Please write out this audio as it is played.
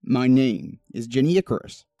My name is Jenny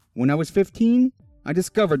Icarus. When I was 15, I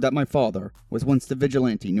discovered that my father was once the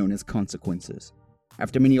vigilante known as Consequences.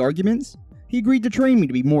 After many arguments, he agreed to train me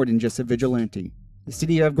to be more than just a vigilante. The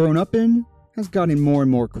city I've grown up in has gotten more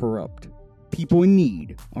and more corrupt. People in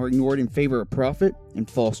need are ignored in favor of profit and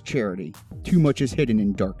false charity. Too much is hidden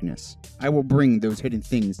in darkness. I will bring those hidden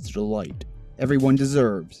things to the light. Everyone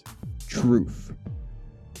deserves truth.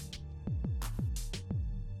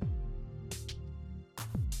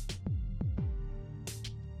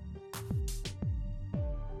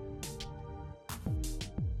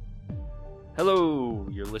 Hello,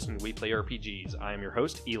 you're listening to We Play RPGs. I am your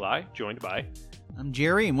host, Eli, joined by... I'm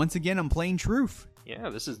Jerry, and once again, I'm playing Truth.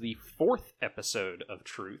 Yeah, this is the 4th episode of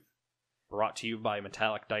Truth, brought to you by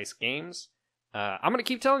Metallic Dice Games. I'm going to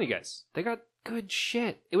keep telling you guys, they got good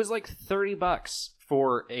shit. It was like $30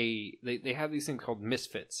 for a... They have these things called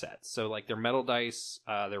Misfit sets. So, like, their metal dice,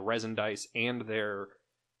 their resin dice, and their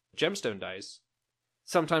gemstone dice.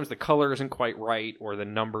 Sometimes the color isn't quite right, or the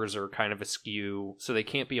numbers are kind of askew, so they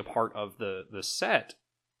can't be a part of the set.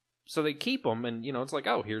 So they keep them, and, you know, it's like,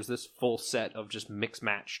 oh, here's this full set of just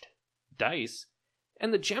mix-matched dice.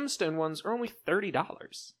 And the gemstone ones are only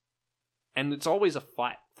 $30. And it's always a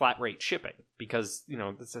flat rate shipping, because, you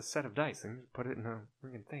know, it's a set of dice, and you put it in a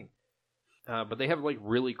freaking thing. But they have, like,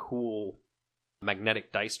 really cool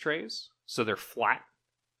magnetic dice trays, so they're flat,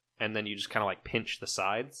 and then you just kind of, like, pinch the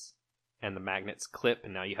sides. And the magnets clip,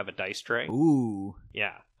 and now you have a dice tray. Ooh.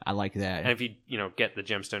 Yeah. I like that. And if you get the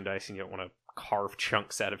gemstone dice and you don't want to carve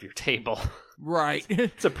chunks out of your table. Right.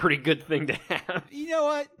 It's a pretty good thing to have. You know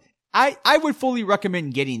what? I would fully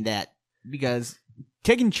recommend getting that, because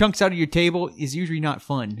taking chunks out of your table is usually not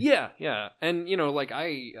fun. Yeah, yeah. And, you know, like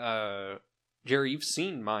Jerry, you've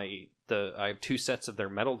seen I have 2 sets of their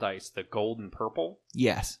metal dice, the gold and purple.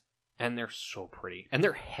 Yes. And they're so pretty. And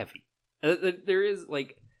they're heavy. There is,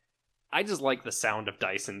 like... I just like the sound of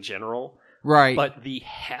dice in general. Right. But the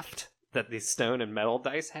heft that the stone and metal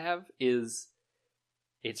dice have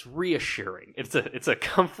it's reassuring. It's a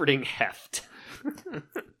comforting heft.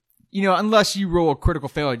 You know, unless you roll a critical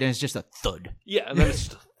failure, then it's just a thud. Yeah, and then it's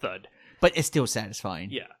just a thud. But it's still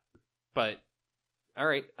satisfying. Yeah. But,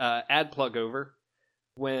 alright, ad plug over.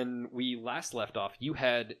 When we last left off, you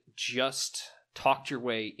had just talked your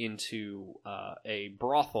way into a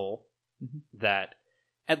brothel that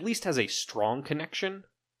at least has a strong connection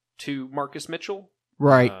to Marcus Mitchell.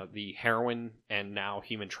 Right. The heroin and now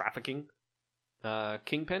human trafficking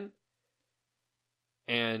kingpin.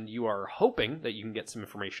 And you are hoping that you can get some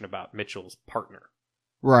information about Mitchell's partner.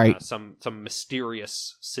 Right. Some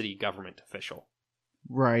mysterious city government official.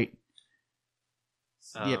 Right.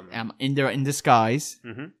 Yep, I'm in disguise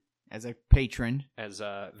as a patron. As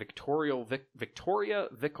Victoria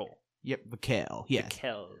Vickle. Yep, Vickle. Yes.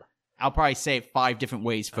 Vickle. I'll probably say it 5 different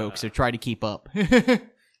ways, folks, so try to keep up.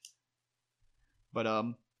 But,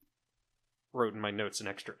 wrote in my notes an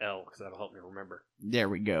extra L, because that'll help me remember. There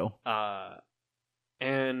we go.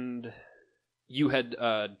 And you had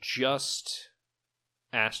just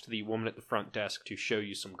asked the woman at the front desk to show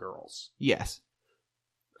you some girls. Yes.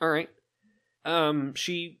 Alright.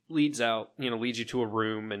 She leads you to a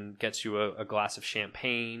room and gets you a glass of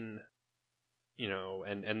champagne, you know,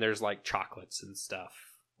 and there's, like, chocolates and stuff.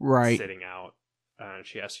 Right. Sitting out.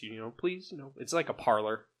 She asks you, please, it's like a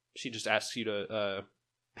parlor. She just asks you to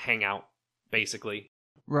hang out, basically.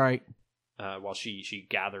 Right. While she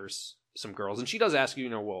gathers some girls. And she does ask you,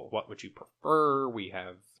 well, what would you prefer? We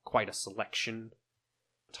have quite a selection.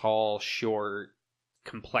 Tall, short,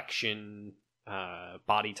 complexion,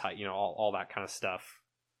 body type, all that kind of stuff.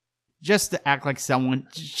 Just to act like someone...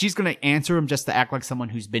 She's going to answer him just to act like someone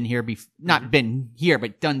who's been here before. Not been here,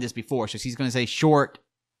 but done this before. So she's going to say short...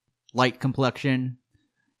 light complexion.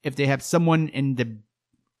 If they have someone in the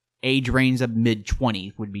age range of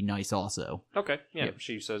mid-20s would be nice also. Okay, yeah. Yep.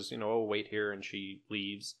 She says, I'll wait here, and she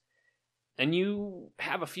leaves. And you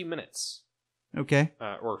have a few minutes. Okay.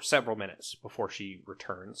 Or several minutes before she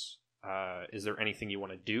returns. Is there anything you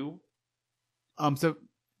want to do? So,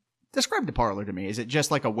 describe the parlor to me. Is it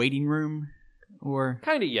just like a waiting room? Or...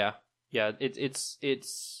 Kind of, yeah. Yeah, it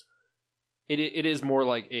is more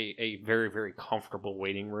like a very, very comfortable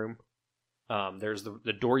waiting room. There's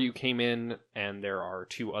the door you came in, and there are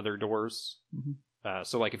 2 other doors.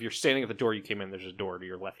 So, like, if you're standing at the door you came in, there's a door to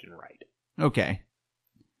your left and right. Okay.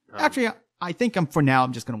 Actually, I think I'm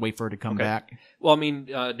just going to wait for her to come back. Well, I mean,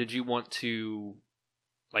 did you want to,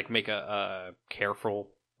 like, make a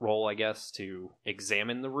careful roll, I guess, to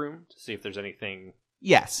examine the room to see if there's anything?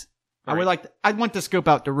 Yes. All right. I'd want to scope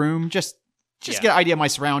out the room, just get an idea of my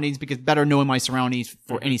surroundings, because better knowing my surroundings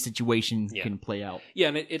for any situation can play out. Yeah,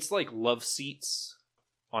 and it's like love seats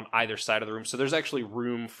on either side of the room. So there's actually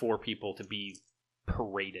room for people to be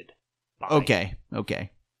paraded by.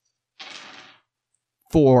 Okay.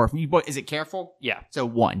 4. What is it? Careful. Yeah. So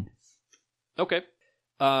 1. Okay.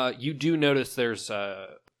 You do notice there's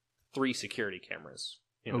 3 security cameras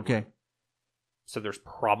in the Okay. room. So there's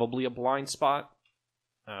probably a blind spot,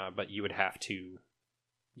 but you would have to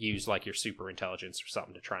use like your super intelligence or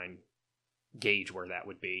something to try and gauge where that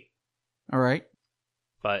would be. All right.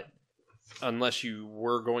 But unless you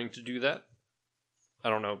were going to do that, I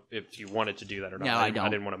don't know if you wanted to do that or not. No, I don't. I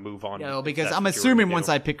didn't want to move on. No, if because that's I'm what you were assuming gonna once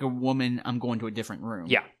do. I pick a woman, I'm going to a different room.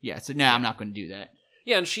 Yeah. Yeah. So now I'm not going to do that.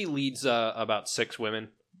 Yeah, and she leads about 6 women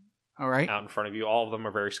All right. out in front of you. All of them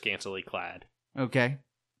are very scantily clad. Okay.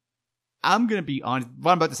 I'm gonna be honest.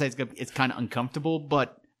 What I'm about to say it's kind of uncomfortable,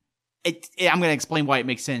 but I'm gonna explain why it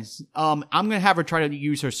makes sense. I'm gonna have her try to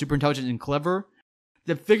use her super intelligence and clever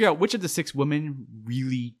to figure out which of the 6 women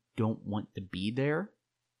really don't want to be there,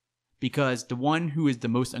 because the one who is the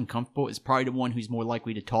most uncomfortable is probably the one who's more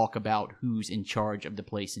likely to talk about who's in charge of the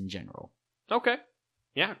place in general. Okay.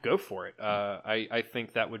 Yeah, go for it. I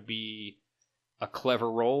think that would be a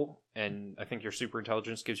clever roll, and I think your super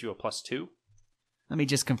intelligence gives you a +2. Let me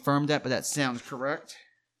just confirm that, but that sounds correct.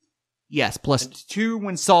 Yes, +2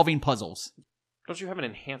 when solving puzzles. Don't you have an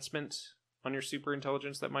enhancement on your super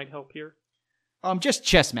intelligence that might help here? Just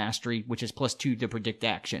chess mastery, which is +2 to predict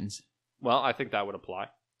actions. Well, I think that would apply.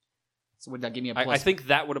 So would that give me a I think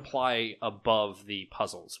that would apply above the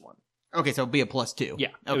puzzles one. Okay, so it'd be a +2. Yeah,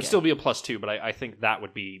 it would Okay. still be a +2, but I think that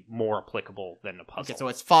would be more applicable than the puzzle. Okay, so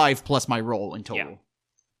it's 5 plus my roll in total.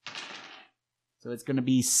 Yeah. So it's going to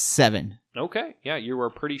be 7. Okay, yeah, you were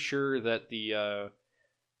pretty sure that the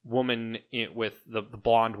woman with the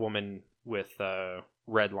blonde woman with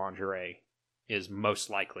red lingerie is most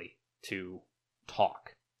likely to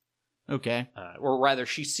talk. Okay. Or rather,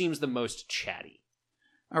 she seems the most chatty.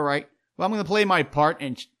 All right. Well, I'm going to play my part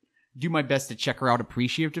and do my best to check her out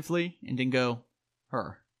appreciatively and then go,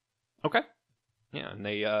 her. Okay. Yeah, and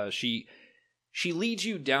they she leads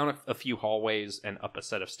you down a few hallways and up a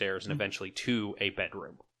set of stairs and eventually to a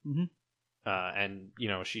bedroom. Mhm. And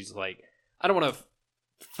she's like, I don't want to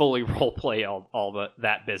fully role play all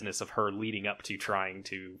that business of her leading up to trying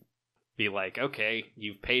to be like, okay,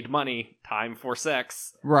 you've paid money, time for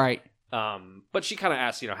sex. Right. But she kind of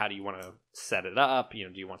asks, how do you want to set it up? Do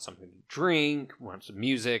you want something to drink? Want some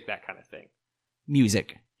music? That kind of thing.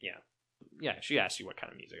 Music. Yeah, she asks you what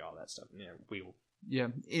kind of music, all that stuff. Yeah, we will. Yeah.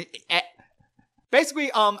 Basically,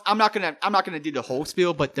 I'm not gonna do the whole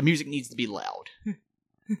spiel, but the music needs to be loud.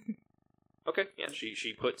 Okay, yeah,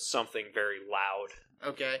 she puts something very loud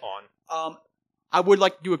Okay. on. I would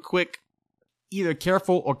like to do a quick, either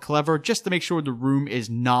careful or clever, just to make sure the room is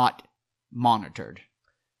not monitored.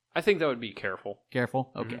 I think that would be careful.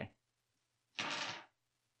 Careful. Okay.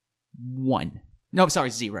 1. No, sorry,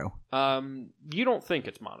 0. You don't think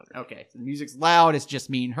it's monitored. Okay, so the music's loud. It's just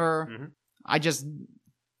me and her. Mhm. I just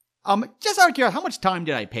out of curiosity, how much time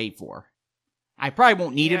did I pay for? I probably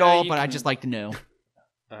won't need it Yeah, all, you but I'd can- just like to know.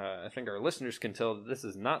 I think our listeners can tell that this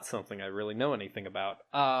is not something I really know anything about.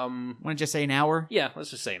 Want to just say an hour? Yeah, let's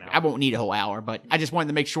just say an hour. I won't need a whole hour, but I just wanted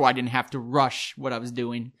to make sure I didn't have to rush what I was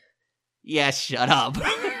doing. Yes, shut up.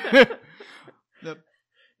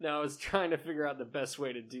 No, I was trying to figure out the best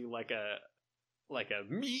way to do like a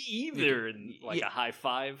me either and like a high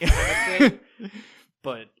five kind of thing,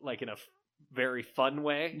 but like in a very fun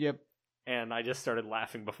way. Yep. And I just started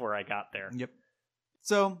laughing before I got there. Yep.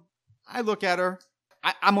 So I look at her.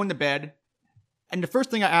 I'm on the bed, and the first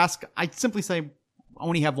thing I ask, I simply say, "I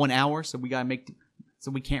only have 1 hour, so we gotta so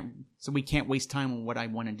we can't waste time on what I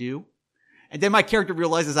want to do." And then my character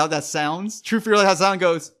realizes how that sounds. True realizes how it sounds.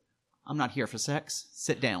 Goes, "I'm not here for sex.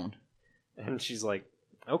 Sit down." And she's like,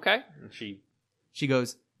 okay. And She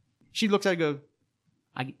goes, she looks at it and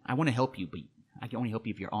goes, I want to help you, but I can only help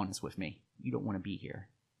you if you're honest with me. You don't want to be here.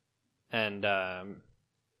 and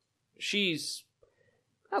she's,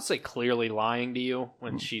 I'll say, clearly lying to you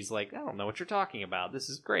when she's like, I don't know what you're talking about. This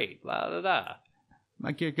is great. La da da.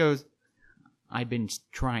 My kid goes, I've been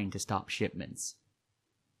trying to stop shipments.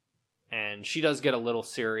 And she does get a little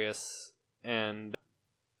serious and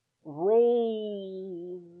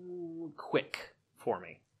roll quick for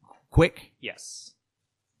me. Quick. Yes.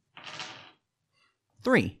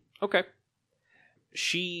 3. Okay.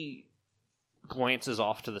 She glances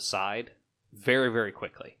off to the side very, very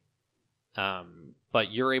quickly.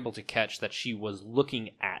 But you're able to catch that she was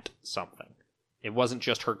looking at something. It wasn't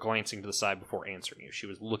just her glancing to the side before answering you. She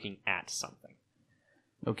was looking at something.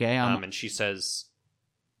 Okay. And she says,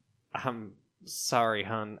 I'm sorry,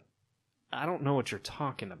 hon. I don't know what you're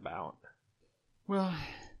talking about. Well,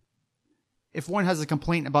 if one has a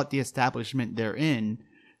complaint about the establishment they're in,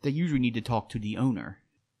 they usually need to talk to the owner.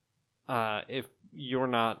 If you're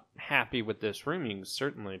not happy with this room, you can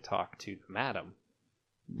certainly talk to the madam.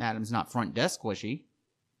 Madam's not front desk, was she?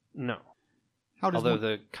 No. How does Although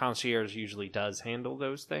the concierge usually does handle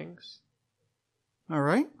those things. All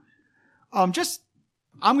right. I'm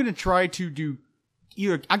going to try to do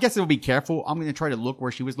either. I guess it'll be careful. I'm going to try to look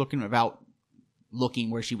where she was looking without looking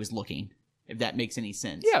where she was looking, if that makes any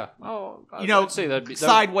sense. Yeah. Oh, I'd say that'd be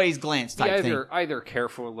sideways glance type thing. Either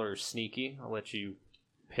careful or sneaky. I'll let you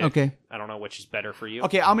pick. Okay. I don't know which is better for you.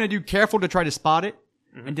 Okay, I'm going to do careful to try to spot it,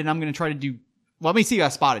 and then I'm going to try to do. Well, let me see if I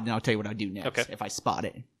spot it, and I'll tell you what I do next. Okay. If I spot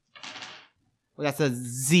it. Well, that's a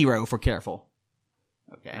 0 for careful.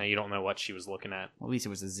 Okay. Now, you don't know what she was looking at. Well, at least it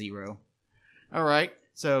was a 0. All right.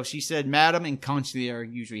 So she said, "Madam and concierge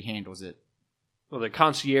usually handles it." Well, the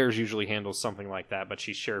concierge usually handles something like that, but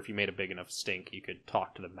she's sure if you made a big enough stink, you could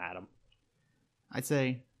talk to the madam. I'd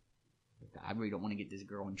say, I really don't want to get this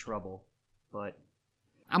girl in trouble, but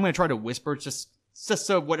I'm going to try to whisper just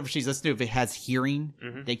so whatever she's listening to, if it has hearing,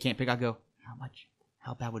 they can't pick. I go,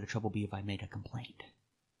 how bad would the trouble be if I made a complaint?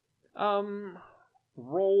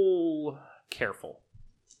 Roll careful.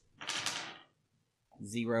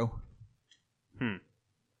 0.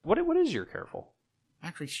 What is your careful?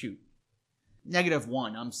 Actually, shoot.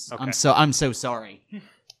 -1. Okay. I'm so sorry.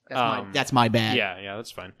 That's my bad. Yeah,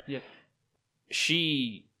 that's fine. Yeah.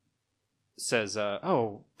 She says,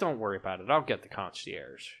 "Oh, don't worry about it. I'll get the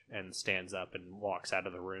concierge," and stands up and walks out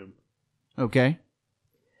of the room. Okay.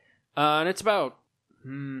 And it's about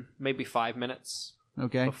maybe 5 minutes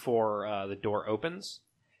Okay. before the door opens,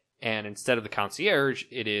 and instead of the concierge,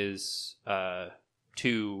 it is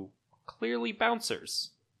 2 clearly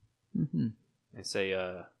bouncers. Mm-hmm. They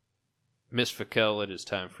say, "Miss Fakel, it is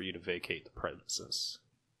time for you to vacate the premises."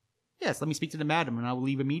 Yes, let me speak to the madam, and I will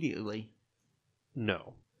leave immediately.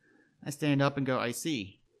 No. I stand up and go, "I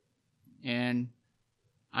see." And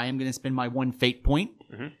I am going to spend my 1 fate point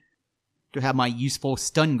to have my useful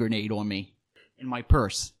stun grenade on me in my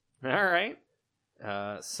purse. All right.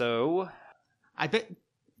 So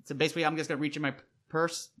basically I'm just going to reach in my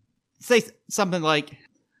purse, say something like,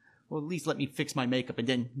 "Well, at least let me fix my makeup," and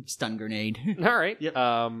then stun grenade. All right. Yep.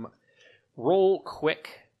 Roll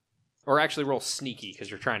quick, or actually roll sneaky because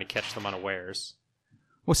you're trying to catch them unawares.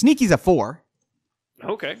 Well, sneaky's a 4.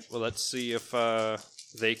 Okay. Well, let's see if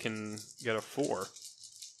they can get a 4.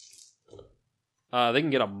 They can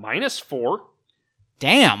get a -4.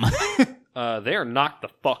 Damn. They are knocked the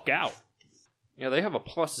fuck out. Yeah, they have a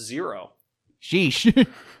 +0. Sheesh.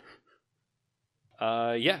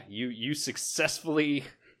 Yeah, you successfully,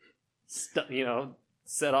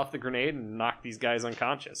 set off the grenade and knock these guys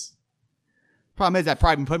unconscious. Problem is that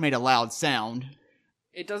probably made a loud sound.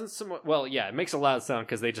 It doesn't well, yeah, it makes a loud sound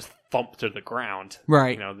because they just thump to the ground.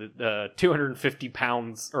 Right. The 250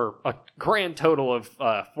 pounds, or a grand total of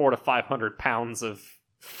 400 to 500 pounds of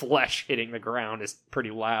flesh hitting the ground is pretty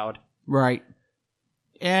loud. Right.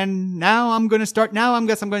 And now I'm going to start. Now I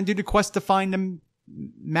guess I'm going to do the quest to find the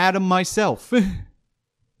madam myself.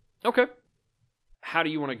 Okay. How do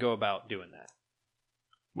you want to go about doing that?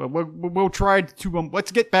 Well, we'll try to.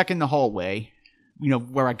 Let's get back in the hallway.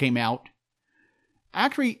 Where I came out.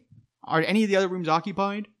 Actually, are any of the other rooms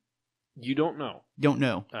occupied? You don't know. Don't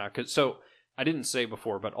know. So I didn't say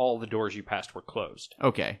before, but all the doors you passed were closed.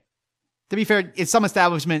 Okay. To be fair, in some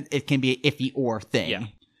establishment, it can be an iffy or thing. Yeah.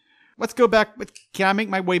 Let's go back. Can I make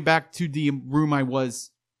my way back to the room I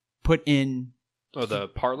was put in? Oh, the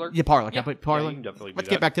parlor? The parlor. Yeah. Can I put parlor? Yeah, you can definitely do Let's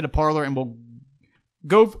that. get back to the parlor and we'll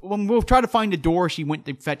go. We'll try to find the door she went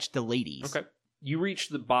to fetch the ladies. Okay. You reach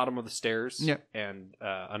the bottom of the stairs, Yep. and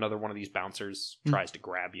another one of these bouncers tries to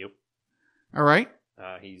grab you. All right.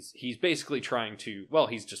 He's basically trying to. Well,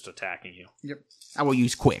 he's just attacking you. Yep. I will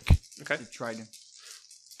use quick. Okay. Try to.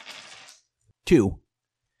 2.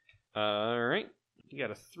 All right. You got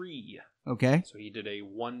a 3. Okay. So he did a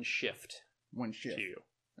 1 shift 1 shift. to you,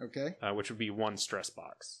 Okay. which would be 1 stress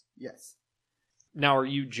box. Yes. Now, are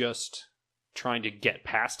you just trying to get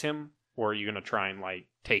past him, or are you going to try and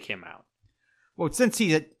take him out? Well, since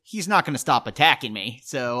he's not going to stop attacking me,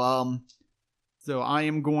 so I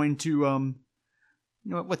am going to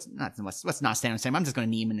let's not stand on the same. I'm just going to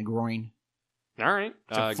knee him in the groin. All right.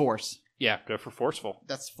 To force. Yeah, go for forceful.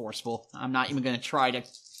 That's forceful. I'm not even going to try to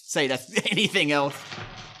say that's anything else.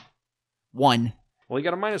 1. Well, you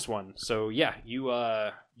got a -1, so yeah,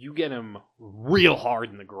 you get him real hard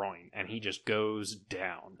in the groin, and he just goes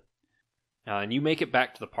down. And you make it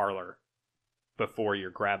back to the parlor before you're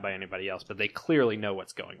grabbed by anybody else, but they clearly know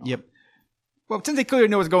what's going on. Yep. Well, since they clearly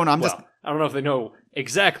know what's going on, I don't know if they know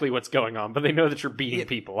exactly what's going on, but they know that you're beating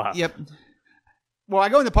people up. Yep. Well, I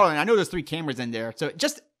go in the parlor and I know there's 3 cameras in there. So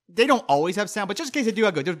they don't always have sound, but just in case they do,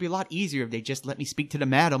 I go, it would be a lot easier if they just let me speak to the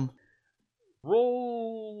madam.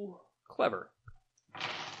 Roll clever.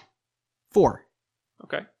 4.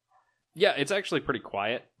 Okay. Yeah, it's actually pretty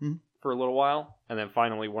quiet for a little while. And then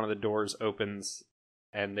finally one of the doors opens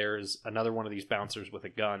and there's another one of these bouncers with a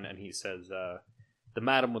gun. And he says, the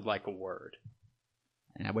madam would like a word.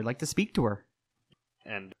 And I would like to speak to her.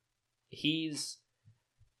 And he's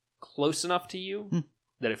close enough to you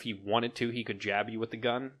that if he wanted to, he could jab you with the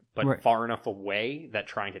gun, but far enough away that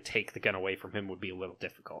trying to take the gun away from him would be a little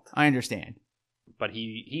difficult. I understand. But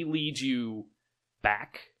he leads you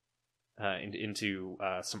back into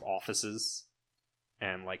some offices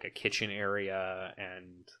and like a kitchen area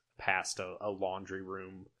and past a laundry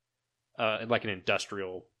room, like an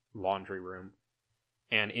industrial laundry room,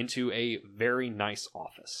 and into a very nice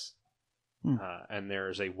office. And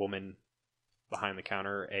there's a woman behind the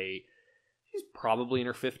counter, she's probably in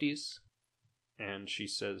her 50s, and she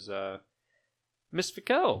says, Miss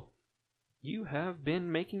Fickel, you have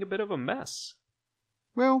been making a bit of a mess.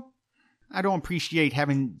 Well, I don't appreciate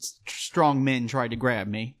having strong men try to grab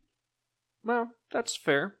me. Well, that's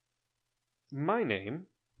fair. My name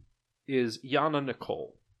is Yana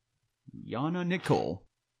Nicole. Yana Nicole.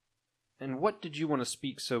 And what did you want to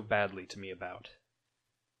speak so badly to me about?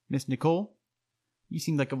 Miss Nicole, you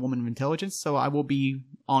seem like a woman of intelligence, so I will be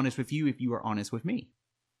honest with you if you are honest with me.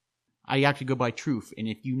 I actually go by truth, and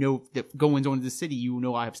if you know the goings on in the city, you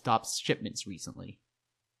know I have stopped shipments recently.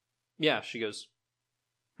 Yeah, she goes,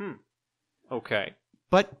 okay.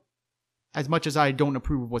 But, as much as I don't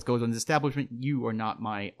approve of what goes on in the establishment, you are not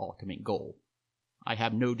my ultimate goal. I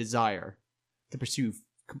have no desire to pursue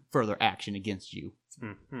further action against you.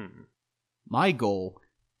 My goal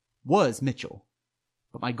was Mitchell.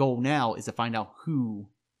 But my goal now is to find out who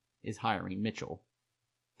is hiring Mitchell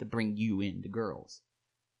to bring you in the girls.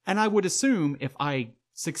 And I would assume if I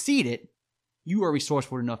succeeded, you are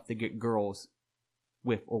resourceful enough to get girls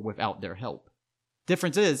with or without their help.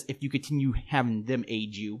 Difference is, if you continue having them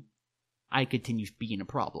aid you, I continue being a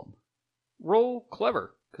problem. Roll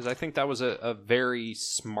clever, because I think that was a very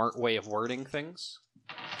smart way of wording things.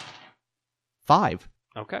 5.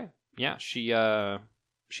 Okay. Yeah, she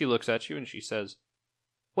looks at you and she says,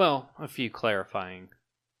 well, a few clarifying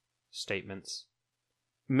statements.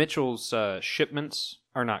 Mitchell's shipments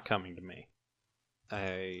are not coming to me.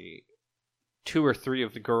 2 or 3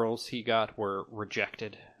 of the girls he got were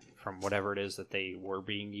rejected from whatever it is that they were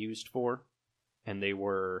being used for, and they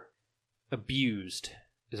were abused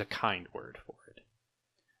is a kind word for it.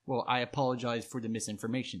 Well, I apologize for the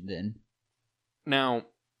misinformation then. Now,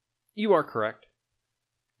 you are correct.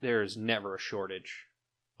 There is never a shortage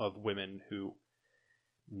of women who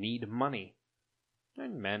need money,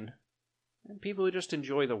 and men, and people who just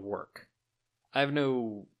enjoy the work. I have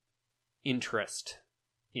no interest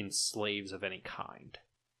in slaves of any kind.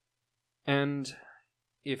 And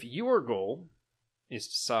if your goal is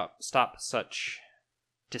to stop such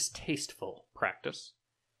distasteful practice,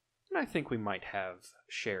 then I think we might have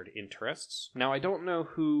shared interests. Now, I don't know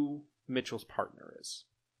who Mitchell's partner is.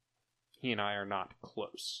 He and I are not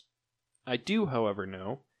close. I do, however,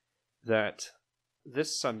 know that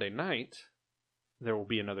this Sunday night, there will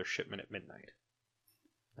be another shipment at midnight.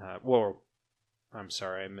 Well, I'm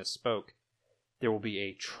sorry, I misspoke. There will be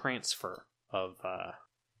a transfer of,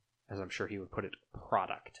 as I'm sure he would put it,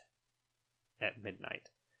 product at midnight.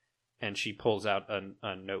 And she pulls out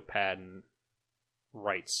a notepad and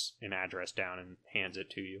writes an address down and hands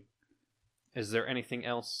it to you. Is there anything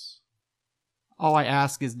else? All I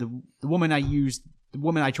ask is the woman I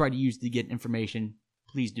tried to use to get information,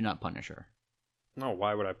 please do not punish her. No,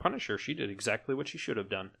 why would I punish her? She did exactly what she should have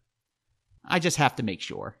done. I just have to make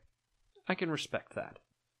sure. I can respect that.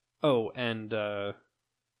 Oh, and,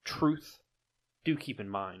 truth, do keep in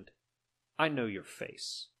mind, I know your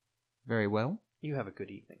face. Very well. You have a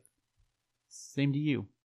good evening. Same to you.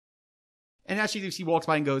 And as she walks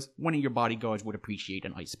by and goes, one of your bodyguards would appreciate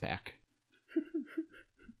an ice pack.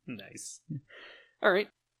 Nice. All right.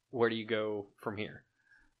 Where do you go from here?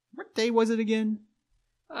 What day was it again?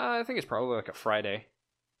 I think it's probably like a Friday.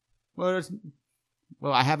 Well,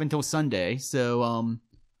 I have until Sunday, so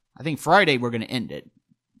I think Friday we're gonna end it.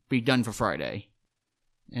 Be done for Friday,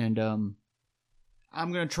 and I'm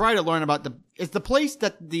gonna try to learn about is the place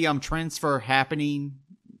that the transfer happening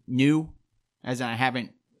new, as in I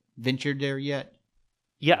haven't ventured there yet.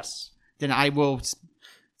 Yes. Then I will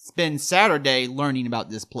spend Saturday learning about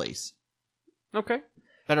this place. Okay.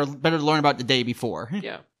 Better to learn about the day before.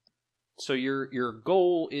 Yeah. So your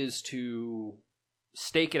goal is to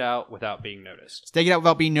stake it out without being noticed. Stake it out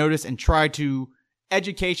without being noticed and try to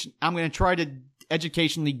I'm going to try to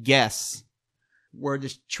educationally guess where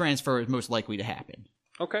this transfer is most likely to happen.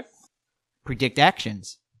 Okay. Predict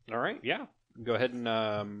actions. All right. Yeah. Go ahead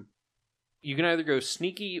and you can either go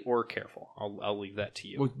sneaky or careful. I'll leave that to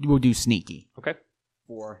you. We'll do sneaky. Okay.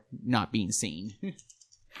 For not being seen.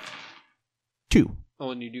 2.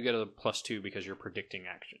 Oh, and you do get a +2 because you're predicting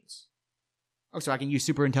actions. Oh, so I can use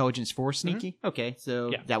super intelligence for sneaky? Okay, so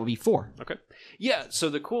Yeah. that would be 4. Okay. Yeah, so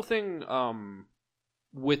the cool thing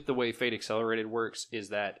with the way Fate Accelerated works is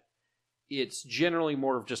that it's generally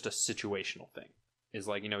more of just a situational thing. Is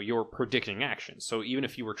like, you're predicting actions. So even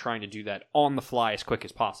if you were trying to do that on the fly as quick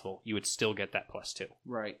as possible, you would still get that +2.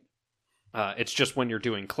 Right. It's just when you're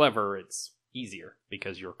doing clever, it's easier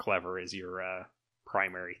because your clever is your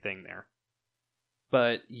primary thing there.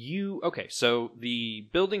 But okay, so the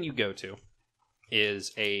building you go to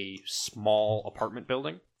is a small apartment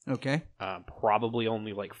building. Okay. Probably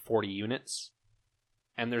only like 40 units.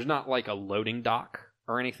 And there's not like a loading dock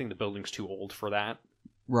or anything. The building's too old for that.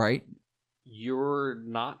 Right. You're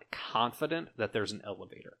not confident that there's an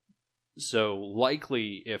elevator. So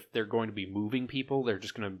likely if they're going to be moving people, they're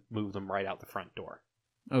just going to move them right out the front door.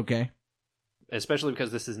 Okay. Especially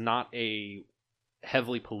because this is not a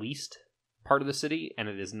heavily policed part of the city, and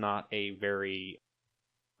it is not a very,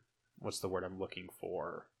 what's the word I'm looking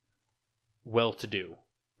for, well-to-do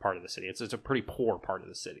part of the city. It's a pretty poor part of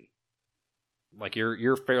the city. Like,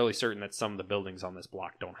 you're fairly certain that some of the buildings on this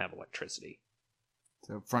block don't have electricity.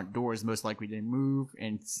 So front door is most likely to move,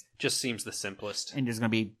 and Just seems the simplest. there's going to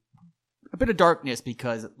be a bit of darkness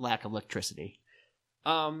because of lack of electricity.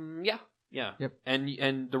 Yeah. Yep.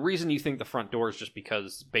 And the reason you think the front door is just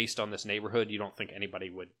because, based on this neighborhood, you don't think anybody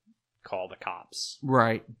would call the cops.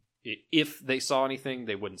 Right. If they saw anything,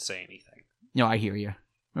 they wouldn't say anything. No, I hear you.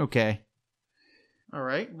 Okay. All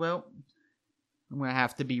right. Well, I'm going to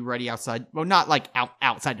have to be ready outside. Well, not like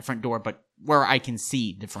outside the front door, but where I can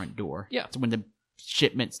see the front door. Yeah. So when the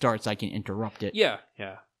shipment starts, I can interrupt it. Yeah.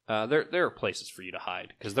 There are places for you to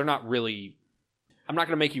hide, because they're not really... I'm not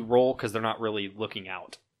going to make you roll, because they're not really looking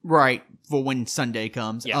out. Right. For when Sunday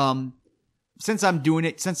comes. Yeah. Since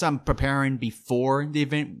I'm preparing before the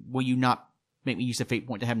event, will you not make me use a fate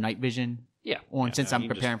point to have night vision? Yeah. Since no, I'm you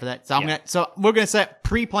preparing just- for that. So yeah. so we're going to set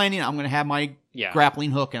pre-planning. I'm going to have my Yeah.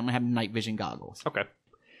 grappling hook and I'm going to have night vision goggles. Okay.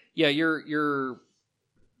 Yeah, your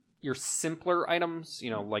simpler items,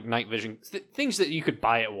 like night vision, things that you could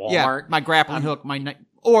buy at Walmart. Yeah, my grappling hook, my night,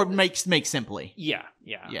 or make simply. Yeah.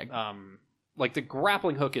 Like the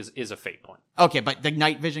grappling hook is a fate point. Okay, but the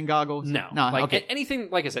night vision goggles? No. Like, okay. Anything,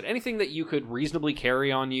 like I said, anything that you could reasonably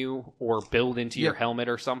carry on you or build into your Yep. helmet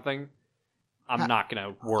or something, I'm not going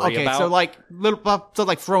to worry okay, about. so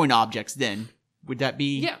like throwing objects then. Would that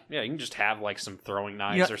be? Yeah, you can just have like some throwing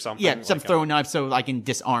knives or something. Yeah, some like throwing knives so I can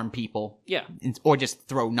disarm people. Yeah. Or just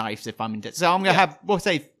throw knives if I'm in. So I'm going to have, we'll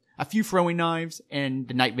say, a few throwing knives and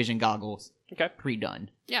the night vision goggles Okay. pre-done.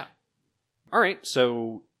 Yeah. All right.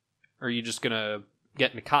 So, are you just gonna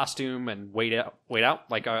get in a costume and wait out?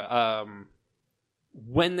 Like,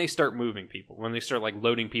 when they start moving people, when they start like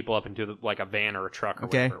loading people up into like a van or a truck or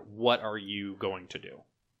Okay. whatever, what are you going to do?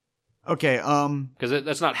 Okay, Because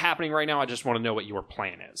that's not happening right now. I just want to know what your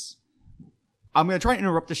plan is. I'm going to try to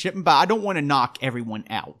interrupt the shipment, but I don't want to knock everyone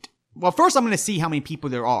out. Well, first I'm going to see how many people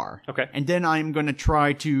there are. Okay. And then I'm going to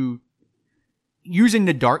try to, using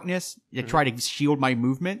the darkness to try to shield my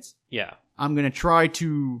movements, Yeah. I'm going to try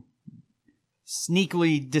to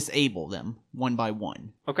sneakily disable them one by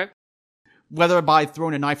one. Okay. Whether by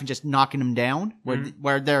throwing a knife and just knocking them down,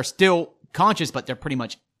 where they're still conscious, but they're pretty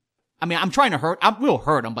much... I mean, I will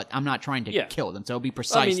hurt them, but I'm not trying to kill them, so it'll be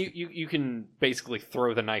precise. I mean, you can basically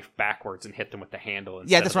throw the knife backwards and hit them with the handle. Yeah,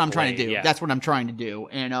 instead that's of what the I'm trying to blade. do. Yeah. That's what I'm trying to do.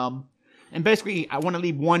 And basically, I want to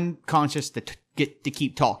leave one conscious to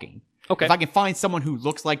keep talking. Okay. If I can find someone who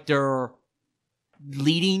looks like they're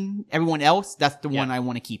leading everyone else, that's the one I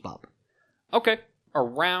want to keep up. Okay.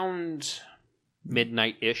 Around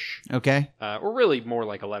midnight-ish. Okay. Or really more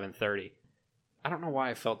like 11:30. I don't know why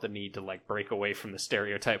I felt the need to like break away from the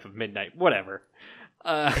stereotype of midnight. Whatever.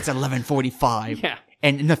 It's 11:45. Yeah.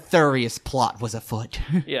 And a nefarious plot was afoot.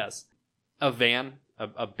 Yes. A van,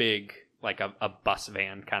 a big, like a bus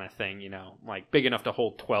van kind of thing, like big enough to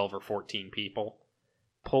hold 12 or 14 people,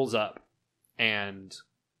 pulls up, and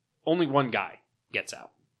only one guy gets out.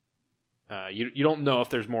 You don't know if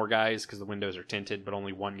there's more guys because the windows are tinted, but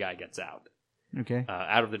only one guy gets out. Okay.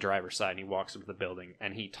 Out of the driver's side, and he walks up to the building,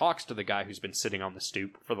 and he talks to the guy who's been sitting on the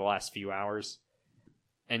stoop for the last few hours.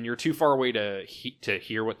 And you're too far away to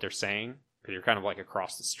hear what they're saying, because you're kind of like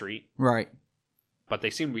across the street. Right. But they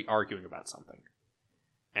seem to be arguing about something.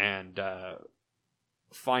 And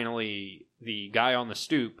finally, the guy on the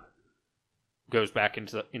stoop goes back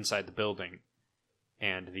inside the building,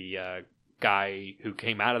 and the guy who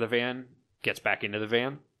came out of the van gets back into the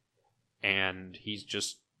van, and he's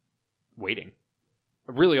just waiting.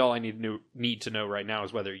 Really, all I need to know right now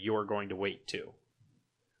is whether you're going to wait too.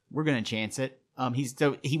 We're gonna chance it.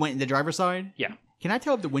 He went in the driver's side. Yeah. Can I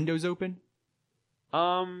tell if the window's open?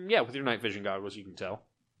 Yeah, with your night vision goggles, you can tell.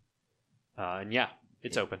 And yeah,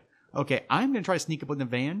 it's open. Okay, I'm gonna try to sneak up in the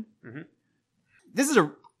van. Mhm. It's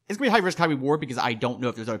gonna be high risk, high reward because I don't know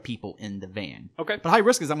if there's other people in the van. Okay. But high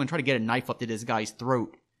risk is I'm gonna try to get a knife up to this guy's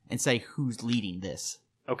throat and say who's leading this.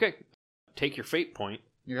 Okay. Take your fate point.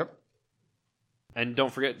 Yep. And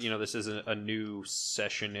don't forget, this is a new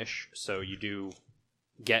session-ish, so you do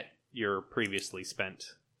get your previously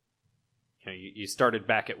spent. You started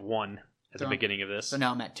back at 1 at the beginning of this. So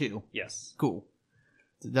now I'm at 2. Yes. Cool.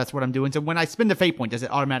 So that's what I'm doing. So when I spend the fate point, does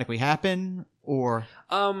it automatically happen, or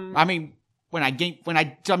I mean, when I'm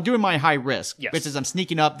doing my high risk, yes. which is I'm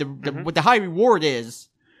sneaking up. What the high reward is,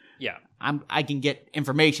 yeah, I can get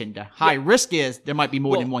information. The high risk is there might be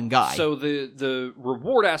more than one guy. So the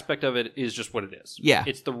reward aspect of it is just what it is. Yeah.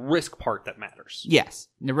 It's the risk part that matters. Yes.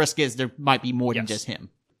 And the risk is there might be more than just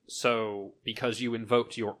him. So because you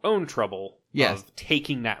invoked your own trouble of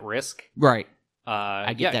taking that risk. Right.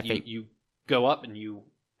 I get that fate. You go up and you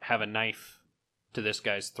have a knife to this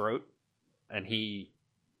guy's throat, and he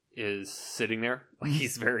is sitting there. Like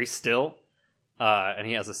he's very still. And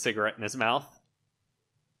he has a cigarette in his mouth.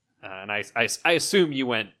 And I assume you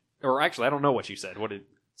went, or actually, I don't know what you said. What did?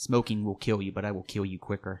 Smoking will kill you, but I will kill you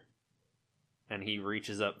quicker. And he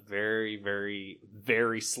reaches up very, very,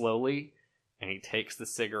 very slowly, and he takes the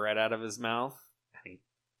cigarette out of his mouth, and he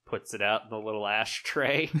puts it out in the little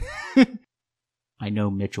ashtray. I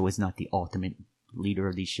know Mitchell is not the ultimate leader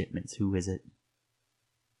of these shipments. Who is it?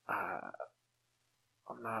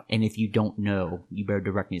 I'm not. And if you don't know, you better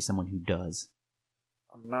direct me to someone who does.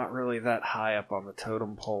 I'm not really that high up on the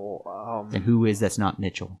totem pole. Then who is that's not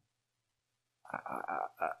Mitchell?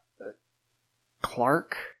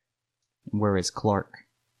 Clark? Where is Clark?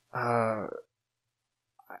 I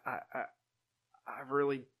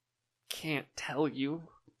really can't tell you.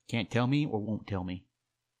 Can't tell me or won't tell me?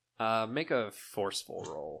 Make a forceful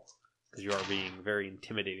roll, because you are being very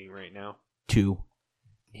intimidating right now. 2.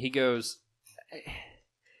 He goes,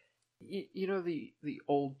 you know the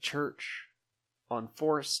old church on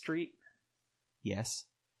Forest Street? Yes.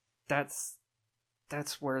 That's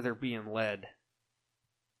where they're being led.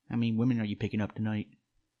 How many women are you picking up tonight?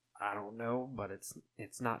 I don't know, but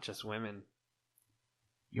it's not just women.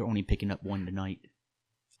 You're only picking up 1 tonight.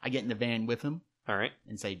 I get in the van with him. All right.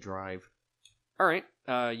 And say drive. All right.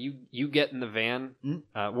 You get in the van,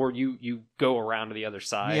 or you go around to the other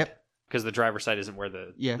side. Yep. Because the driver's side isn't where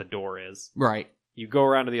the door is. Right. You go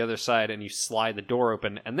around to the other side and you slide the door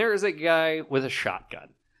open, and there is a guy with a shotgun.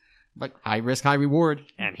 But high risk, high reward.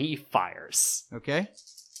 And he fires. Okay.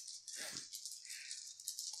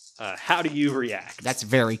 How do you react? That's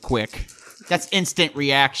very quick. That's instant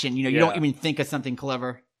reaction. You don't even think of something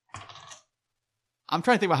clever. I'm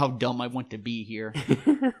trying to think about how dumb I want to be here.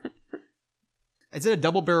 Is it a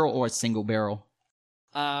double barrel or a single barrel?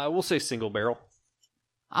 We'll say single barrel.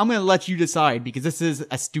 I'm going to let you decide because this is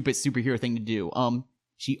a stupid superhero thing to do.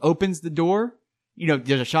 She opens the door.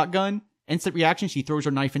 There's a shotgun. Instant reaction. She throws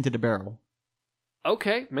her knife into the barrel.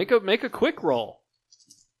 Okay, make a quick roll.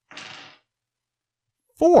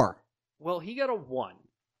 4. Well, he got a 1.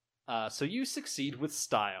 So you succeed with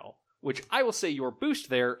style, which I will say your boost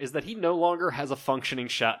there is that he no longer has a functioning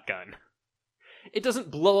shotgun. It doesn't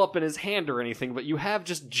blow up in his hand or anything, but you have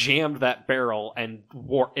just jammed that barrel and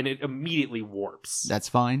it immediately warps. That's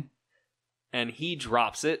fine. And he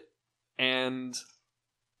drops it, and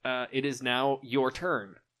it is now your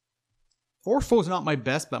turn. Forceful is not my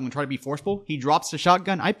best, but I'm going to try to be forceful. He drops the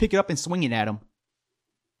shotgun. I pick it up and swing it at him.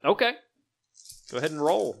 Okay. Go ahead and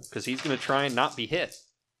roll, because he's going to try and not be hit.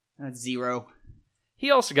 That's 0.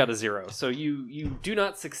 He also got a 0, so you do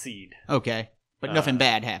not succeed. Okay. But nothing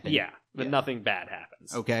bad happened. Yeah, but nothing bad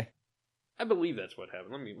happens. Okay. I believe that's what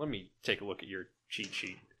happened. Let me take a look at your cheat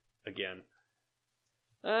sheet again.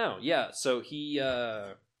 Oh, yeah, so he,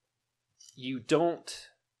 you don't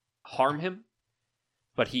harm him,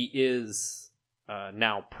 but he is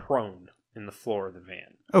now prone in the floor of the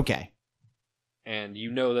van. Okay. And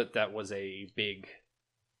you know that was a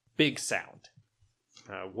big sound.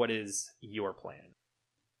 What is your plan?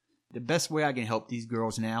 The best way I can help these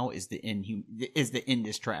girls now is to end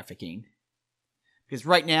this trafficking. Because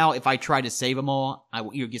right now, if I try to save them all, I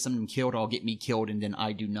will either get some of them killed or I'll get me killed and then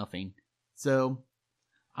I do nothing. So,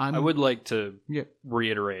 I would like to Yeah.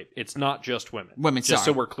 reiterate, it's not just women. Women, just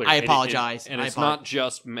sorry. so we're clear. I apologize. And I it's not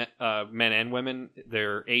just men and women.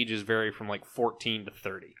 Their ages vary from like 14 to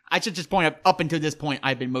 30. I should just point out, up until this point,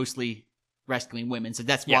 I've been mostly rescuing women, so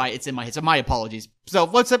that's why Yeah. it's in my head. So my apologies. So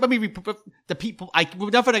let me the people.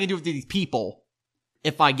 Nothing I can do with these people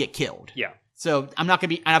if I get killed. Yeah. So I'm not gonna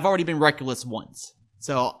be. And I've already been reckless once.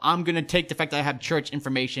 So I'm gonna take the fact that I have church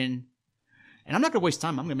information, and I'm not gonna waste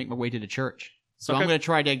time. I'm gonna make my way to the church. So Okay. I'm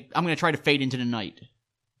gonna try to fade into the night.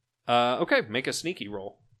 Okay, make a sneaky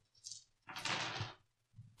roll.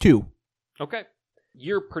 2. Okay.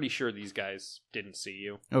 You're pretty sure these guys didn't see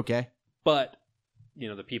you, Okay. but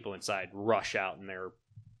the people inside rush out and they're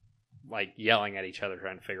like yelling at each other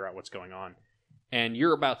trying to figure out what's going on. And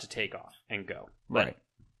you're about to take off and go. But Right.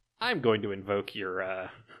 I'm going to invoke your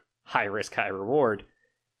high risk, high reward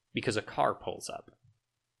because a car pulls up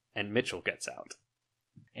and Mitchell gets out.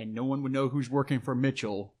 And no one would know who's working for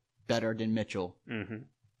Mitchell better than Mitchell. Mm-hmm.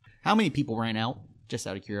 How many people ran out? Just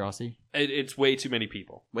out of curiosity. It's way too many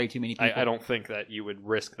people. Way too many people. I don't think that you would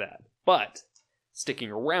risk that. But sticking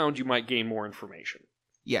around, you might gain more information.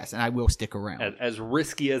 Yes, and I will stick around. As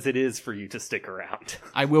risky as it is for you to stick around.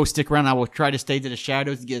 I will stick around. I will try to stay to the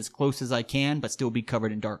shadows to get as close as I can, but still be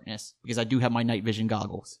covered in darkness because I do have my night vision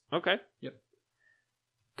goggles. Okay. Yep.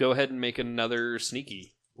 Go ahead and make another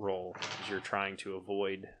sneaky roll as you're trying to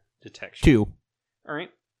avoid detection. 2. All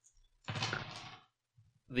right.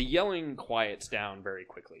 The yelling quiets down very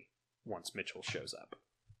quickly once Mitchell shows up.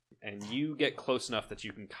 And you get close enough that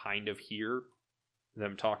you can kind of hear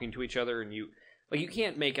them talking to each other, and you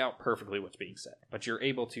can't make out perfectly what's being said, but you're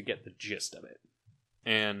able to get the gist of it.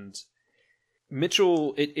 And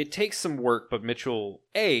Mitchell, it takes some work, but Mitchell,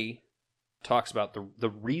 talks about the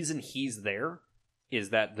reason he's there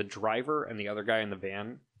is that the driver and the other guy in the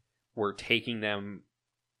van were taking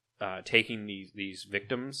these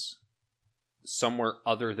victims somewhere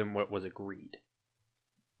other than what was agreed.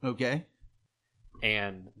 Okay.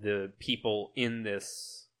 And the people in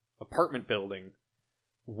this apartment building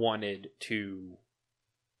wanted to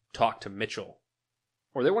talk to Mitchell,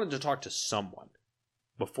 or they wanted to talk to someone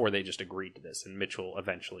before they just agreed to this, and Mitchell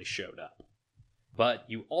eventually showed up. But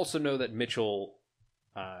you also know that Mitchell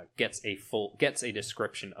gets a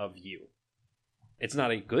description of you. It's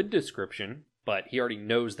not a good description, but he already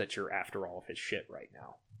knows that you're after all of his shit right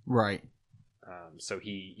now. Right. So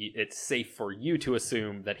it's safe for you to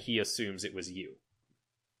assume that he assumes it was you.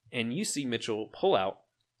 And you see Mitchell pull out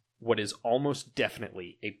what is almost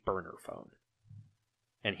definitely a burner phone.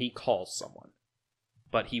 And he calls someone.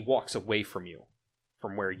 But he walks away from you,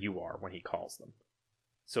 from where you are when he calls them.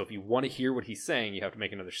 So if you want to hear what he's saying, you have to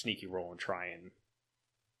make another sneaky roll and try and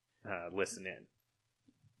listen in.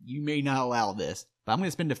 You may not allow this, but I'm going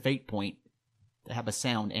to spend a fate point to have a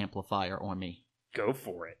sound amplifier on me. Go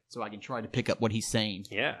for it. So I can try to pick up what he's saying.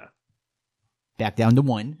 Yeah. Back down to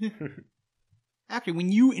 1. Actually,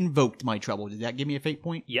 when you invoked my trouble, did that give me a fate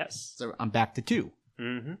point? Yes. So I'm back to 2.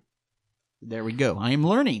 Mm-hmm. There we go. I am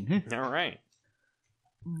learning. All right.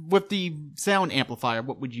 With the sound amplifier,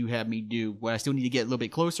 what would you have me do? Would I still need to get a little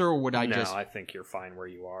bit closer, or would I just... No, I think you're fine where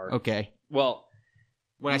you are. Okay. Well,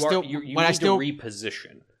 Would you I still... you would need I still... to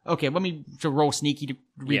reposition. Okay, let me roll sneaky to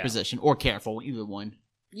Yeah. reposition, or careful, either one.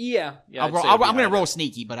 Yeah. I'm going to roll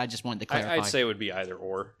sneaky, but I just wanted to clarify. I'd say it would be either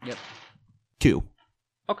or. Yep. 2.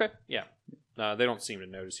 Okay, yeah. They don't seem to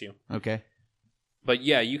notice you. Okay. But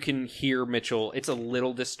yeah, you can hear Mitchell. It's a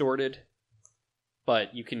little distorted,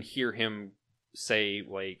 but you can hear him say,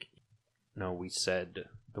 like, no, we said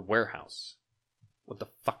the warehouse. What the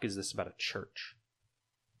fuck is this about a church?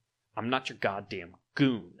 I'm not your goddamn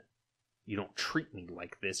goon. You don't treat me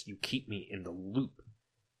like this. You keep me in the loop.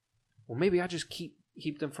 Well, maybe I just keep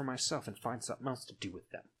them for myself and find something else to do with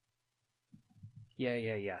them.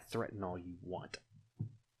 Yeah. Threaten all you want.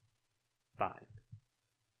 Fine.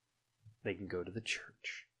 They can go to the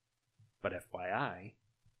church. But FYI,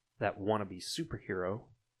 that wannabe superhero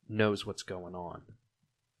knows what's going on.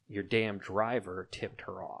 Your damn driver tipped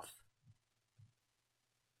her off.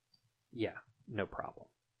 Yeah, no problem.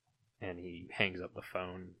 And he hangs up the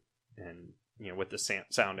phone, and, with the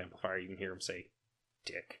sound amplifier, you can hear him say,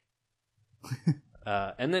 dick.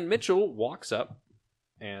 And then Mitchell walks up,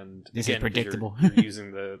 and This again, is predictable. You're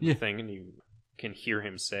using the Yeah. thing, and you can hear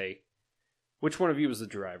him say, which one of you is the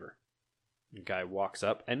driver? The guy walks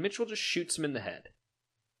up, and Mitchell just shoots him in the head.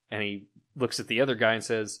 And he looks at the other guy and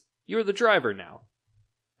says, you're the driver now.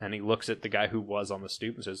 And he looks at the guy who was on the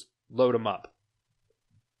stoop and says, load him up.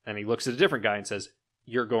 And he looks at a different guy and says,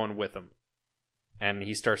 you're going with him. And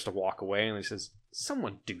he starts to walk away, and he says,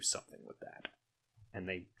 someone do something with that. And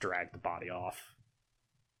they drag the body off.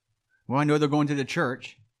 Well, I know they're going to the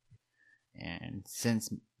church. And since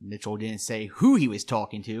Mitchell didn't say who he was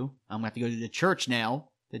talking to, I'm going to have to go to the church now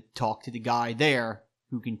to talk to the guy there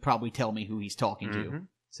who can probably tell me who he's talking to.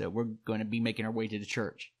 So we're going to be making our way to the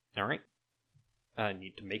church. All right. I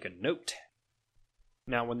need to make a note.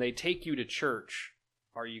 Now, when they take you to church,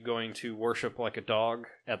 are you going to worship like a dog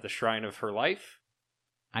at the shrine of her life?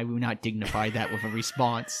 I will not dignify that with a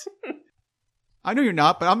response. I know you're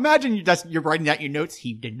not, but imagine you're writing that in your notes.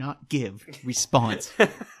 He did not give response.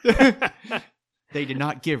 They did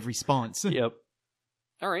not give response. Yep.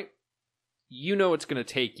 All right. You know it's going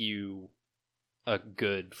to take you a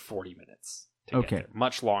good 40 minutes to get there.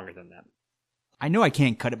 Much longer than that. I know I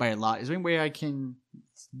can't cut it by a lot. Is there any way I can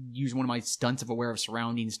use one of my stunts of aware of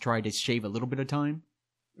surroundings, try to shave a little bit of time?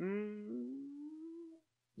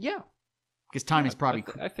 Yeah. Because time is probably...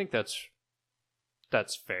 I think that's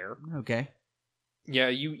fair. Okay. Yeah,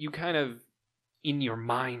 you kind of, in your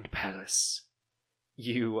mind palace,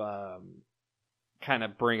 you kind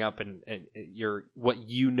of bring up and your what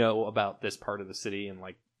you know about this part of the city and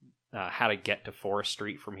like how to get to Forest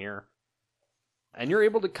Street from here. And you're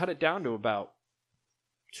able to cut it down to about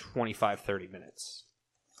 25-30 minutes.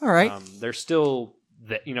 All right. They're still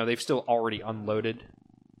they've still already unloaded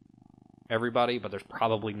everybody, but there's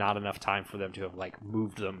probably not enough time for them to have like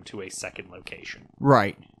moved them to a second location.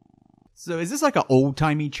 Right. So is this like an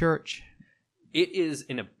old-timey church? It is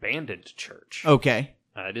an abandoned church. Okay.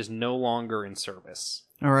 It is no longer in service.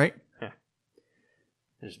 All right. I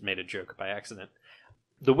just made a joke by accident.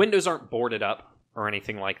 The windows aren't boarded up or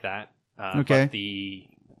anything like that. Okay. But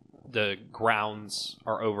the grounds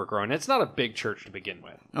are overgrown. It's not a big church to begin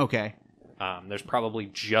with. Okay. There's probably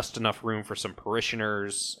just enough room for some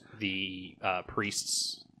parishioners, the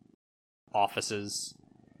priests' offices,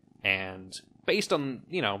 and based on,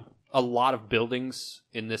 a lot of buildings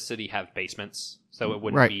in this city have basements, so it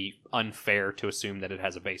wouldn't be unfair to assume that it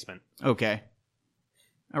has a basement. Okay.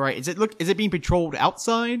 All right. Is it being patrolled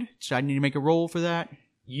outside? Should I need to make a roll for that?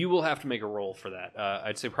 You will have to make a roll for that.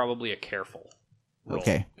 I'd say probably a careful roll.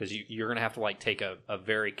 Okay. Because you're going to have to take a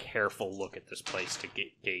very careful look at this place to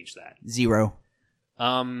gauge that. 0.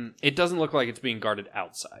 It doesn't look like it's being guarded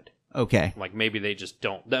outside. Okay. Like maybe they just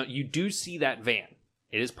don't. Now, you do see that van.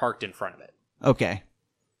 It is parked in front of it. Okay.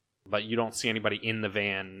 But you don't see anybody in the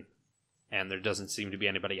van, and there doesn't seem to be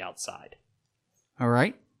anybody outside. All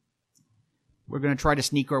right. We're going to try to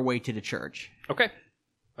sneak our way to the church. Okay.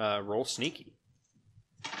 Roll sneaky.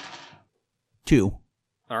 2.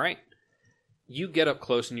 All right. You get up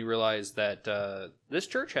close and you realize that this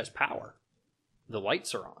church has power. The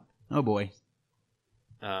lights are on. Oh, boy.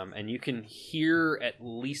 And you can hear at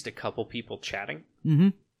least a couple people chatting. Mm-hmm.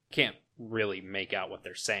 Can't really make out what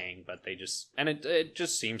they're saying, but they just... And it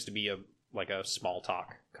just seems to be a small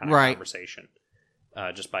talk kind of conversation.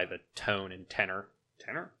 Just by the tone and tenor.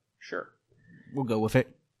 Tenor? Sure. We'll go with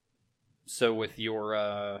it. So with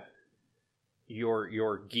your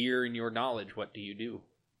gear and your knowledge, what do you do?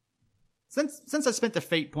 Since I spent the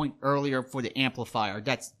fate point earlier for the amplifier,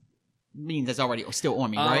 that means that's already still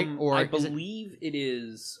on me, right? Or I believe it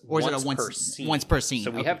is. Or is it a once per scene?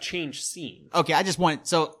 So we have changed scenes. Okay, I just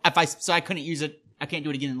want I couldn't use it. I can't do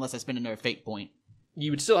it again unless I spend another fate point.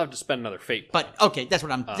 You would still have to spend another fate point. But okay, that's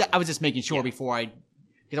what I was just making sure before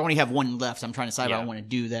because I only have one left. So I'm trying to decide if I want to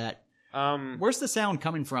do that. Where's the sound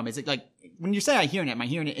coming from? Is it like when you say I hear it? Am I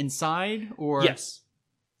hearing it inside or yes?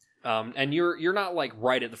 And you're not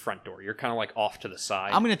right at the front door. You're kind of off to the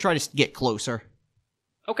side. I'm gonna try to get closer.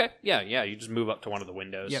 Okay, yeah. You just move up to one of the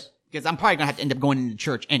windows. Yep. Because I'm probably gonna have to end up going into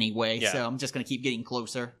church anyway. Yeah. So I'm just gonna keep getting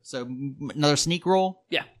closer. So another sneak roll.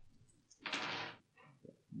 Yeah.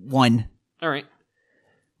 1. All right.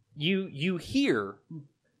 You hear.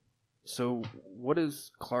 So what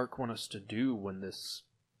does Clark want us to do when this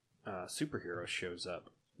superhero shows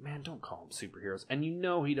up? Man, don't call him superheroes. And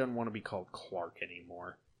he doesn't want to be called Clark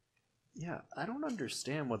anymore. Yeah, I don't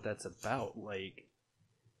understand what that's about. Like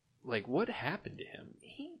what happened to him?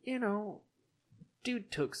 He,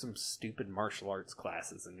 dude took some stupid martial arts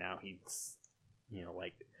classes and now he's,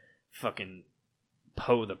 fucking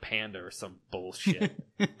Poe the Panda or some bullshit.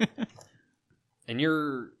 And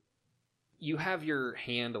you have your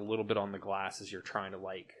hand a little bit on the glass as you're trying to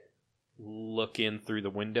look in through the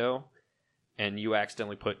window, and you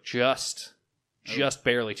accidentally put just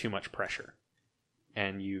barely too much pressure,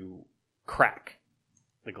 and you crack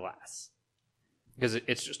the glass because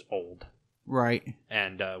it's just old. Right.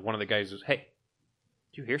 And one of the guys was, "Hey,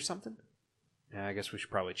 do you hear something? Yeah, I guess we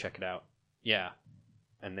should probably check it out." Yeah.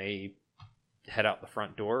 And they head out the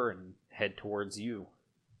front door and head towards you.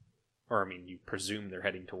 Or, you presume they're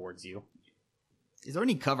heading towards you. Is there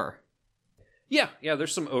any cover? Yeah,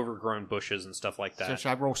 there's some overgrown bushes and stuff like that. So should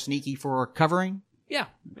I roll sneaky for covering? Yeah,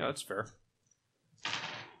 that's fair.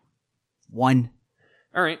 1.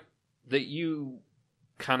 All right. That you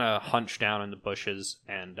kind of hunch down in the bushes,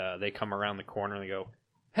 and they come around the corner and they go,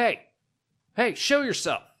 hey, show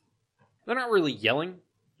yourself. They're not really yelling.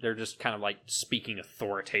 They're just kind of like speaking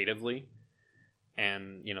authoritatively.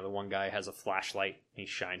 And, the one guy has a flashlight. He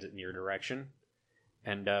shines it in your direction.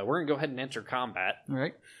 And we're going to go ahead and enter combat. All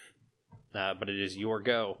right. But it is your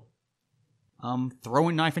go.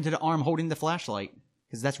 Throwing knife into the arm holding the flashlight,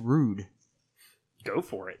 because that's rude. Go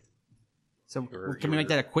for it. So can we make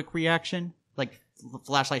that a quick reaction? Like, the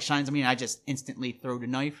flashlight shines on me and I just instantly throw the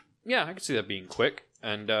knife? Yeah, I can see that being quick.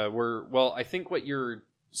 And I think what you're...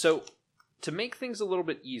 So, to make things a little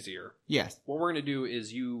bit easier... Yes. What we're going to do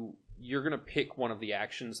is you're going to pick one of the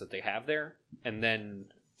actions that they have there, and then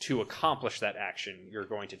to accomplish that action, you're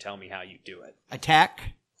going to tell me how you do it.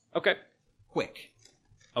 Attack. Okay. Quick.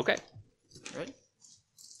 Okay. Ready?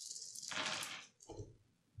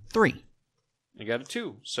 3. You got a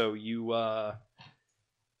 2. So you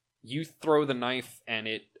throw the knife, and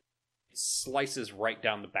it slices right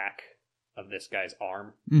down the back of this guy's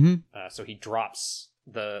arm. Mm-hmm. So he drops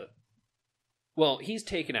the... Well, he's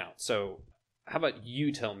taken out, so how about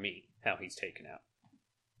you tell me how he's taken out?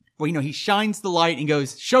 Well, he shines the light and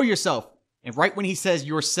goes, show yourself. And right when he says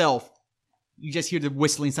yourself, you just hear the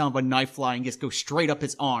whistling sound of a knife fly and just go straight up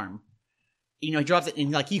his arm. He drops it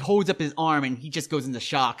and he holds up his arm and he just goes into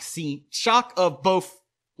shock. Shock of both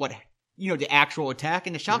the actual attack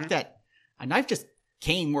and the shock that a knife just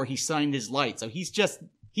came where he shined his light. So he's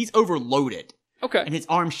overloaded. Okay. And his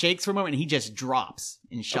arm shakes for a moment and he just drops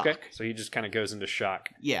in shock. Okay. So he just kind of goes into shock.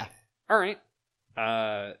 Yeah. All right.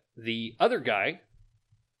 The other guy,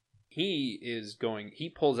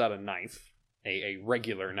 he pulls out a knife, a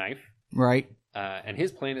regular knife. Right. And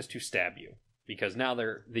his plan is to stab you. Because now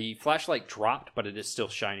the flashlight dropped, but it is still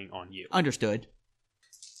shining on you. Understood.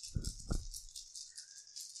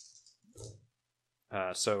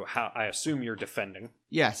 So I assume you're defending.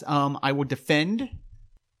 Yes. I will defend.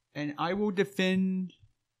 And I will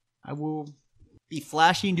be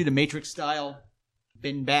flashy and do the Matrix style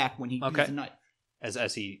bend back when he uses the knife.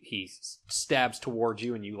 As he stabs towards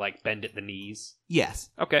you and you bend at the knees. Yes.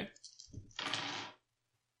 Okay.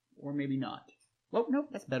 Or maybe not. Well, no,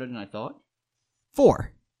 that's better than I thought.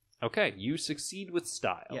 4. Okay, you succeed with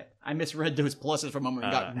style. Yeah, I misread those pluses for a moment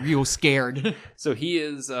and got real scared. So he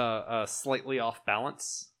is slightly off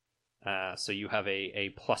balance. So you have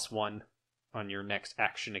a +1 on your next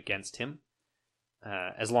action against him.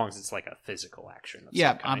 As long as it's like a physical action.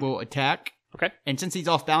 Yeah, I will attack. Okay. And since he's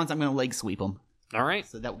off balance, I'm going to leg sweep him. All right.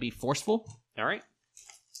 So that would be forceful. All right.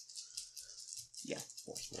 Yeah,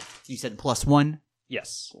 forceful. You said +1?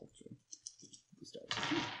 Yes.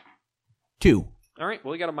 2. All right,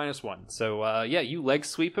 well, you got a -1. So, you leg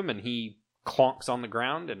sweep him, and he clonks on the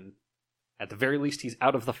ground, and at the very least, he's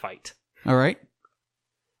out of the fight. All right.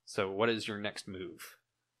 So, what is your next move?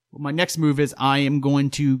 Well, my next move is I am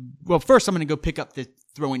going to... Well, first I'm going to go pick up the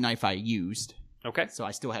throwing knife I used. Okay. So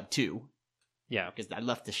I still have 2. Yeah. Because I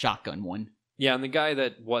left the shotgun one. Yeah, and the guy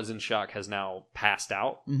that was in shock has now passed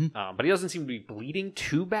out. Mm-hmm. But he doesn't seem to be bleeding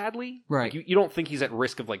too badly. Right. You don't think he's at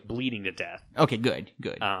risk of, bleeding to death. Okay, good.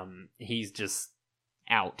 He's just...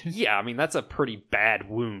 out. Yeah, I mean, that's a pretty bad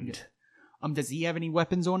wound. Does he have any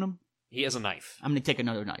weapons on him? He has a knife. I'm going to take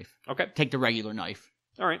another knife. Okay. Take the regular knife.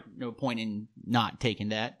 All right. No point in not taking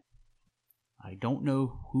that. I don't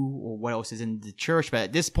know who or what else is in the church, but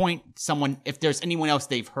at this point, if there's anyone else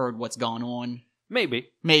they've heard what's gone on.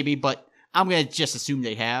 Maybe, but I'm going to just assume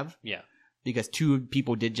they have. Yeah. Because 2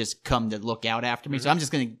 people did just come to look out after me, so I'm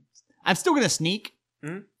still going to sneak,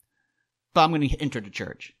 but I'm going to enter the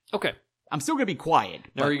church. Okay. I'm still going to be quiet.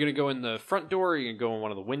 Now, are you going to go in the front door? Or are you going to go in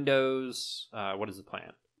one of the windows? What is the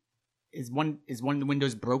plan? Is one of the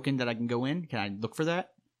windows broken that I can go in? Can I look for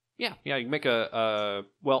that? Yeah. You can make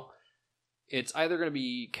it's either going to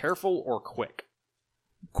be careful or quick.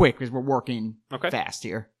 Quick, because we're working fast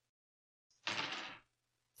here.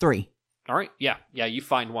 3. All right. Yeah. You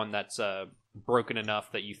find one that's broken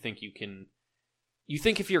enough that you think you can... You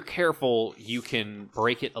think if you're careful, you can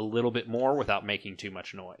break it a little bit more without making too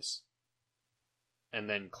much noise. And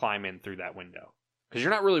then climb in through that window. Because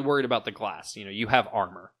you're not really worried about the glass. You have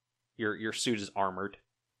armor. Your suit is armored.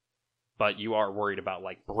 But you are worried about,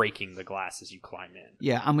 breaking the glass as you climb in.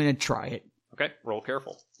 Yeah, I'm going to try it. Okay, roll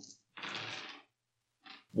careful.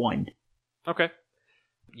 1. Okay.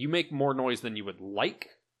 You make more noise than you would like.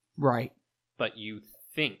 Right. But you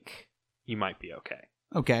think you might be okay.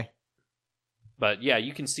 Okay. But yeah,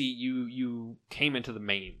 you can see you came into the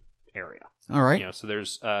main area. All right. So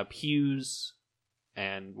there's pews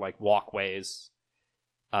and like walkways.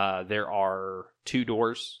 There are 2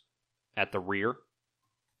 doors at the rear.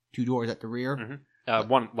 2 doors at the rear.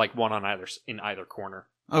 One on either corner.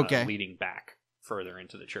 Okay. Leading back further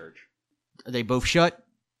into the church. Are they both shut?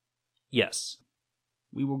 Yes.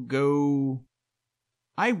 We will go.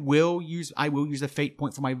 I will use a fate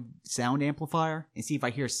point for my sound amplifier and see if I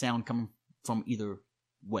hear sound coming from either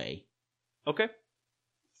way. Okay.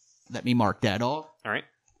 Let me mark that off. All right.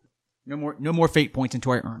 No more fate points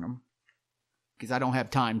until I earn them, because I don't have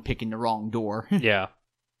time picking the wrong door. Yeah.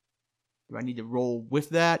 Do I need to roll with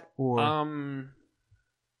that or?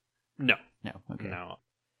 No. No. Okay. No.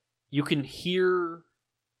 You can hear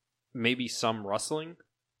maybe some rustling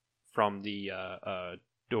from the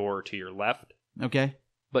door to your left, Okay.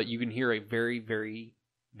 but you can hear a very, very,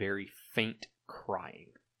 very faint crying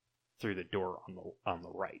through the door on the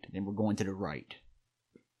right. Then we're going to the right.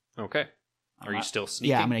 Okay. Are you still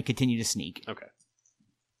sneaking? Yeah, I'm going to continue to sneak. Okay.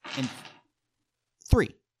 And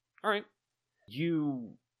 3. All right.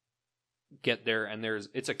 You get there, and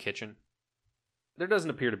it's a kitchen. There doesn't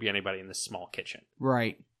appear to be anybody in this small kitchen.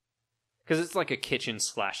 Right. Because it's like a kitchen /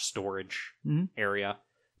 storage area.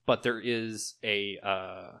 But there is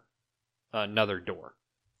another door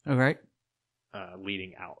All right.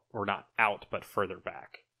 leading out. Or not out, but further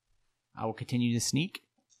back. I will continue to sneak.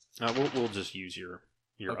 We'll just use your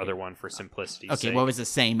other one for simplicity's Okay, sake. well, it's the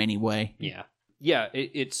same anyway. Yeah. Yeah,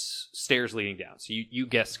 it's stairs leading down. So you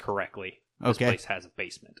guessed correctly. This Okay. place has a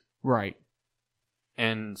basement. Right.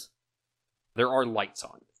 And there are lights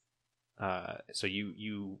on. So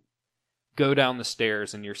you go down the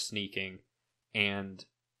stairs and you're sneaking, and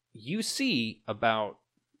you see about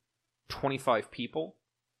 25 people,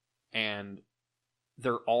 and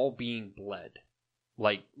they're all being bled.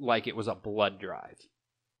 Like it was a blood drive.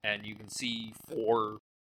 And you can see 4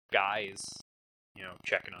 guys,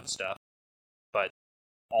 checking on stuff. But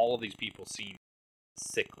all of these people seem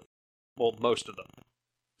sickly. Well, most of them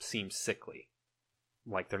seem sickly.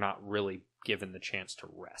 Like they're not really given the chance to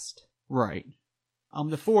rest. Right.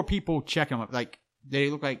 The 4 people checking them, like, they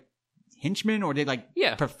look like henchmen or they like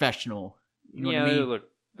professional? You know what I mean?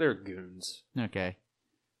 they're goons. Okay.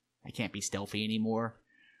 I can't be stealthy anymore.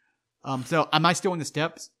 So am I still in the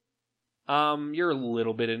steps? You're a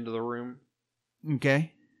little bit into the room.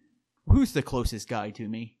 Okay. Who's the closest guy to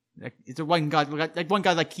me? Like, is there one guy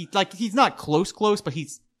he's not close,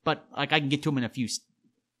 but I can get to him in a few.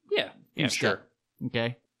 Yeah, sure.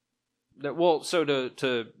 Okay. Well, so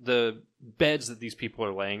to the beds that these people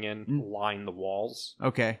are laying in line the walls.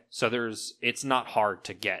 Okay. So it's not hard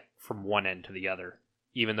to get from one end to the other,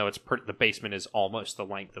 even though the basement is almost the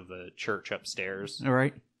length of the church upstairs. All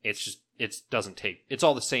right. It's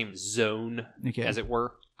all the same zone, as it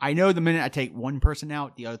were. I know the minute I take one person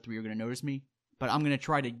out, the other 3 are going to notice me. But I'm going to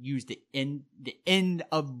try to use the end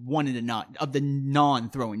of one of the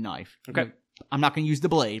non-throwing knife. Okay. I'm not going to use the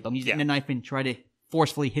blade, but I'm using the knife and try to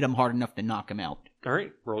forcefully hit him hard enough to knock him out. All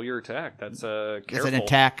right, roll your attack. That's careful. That's an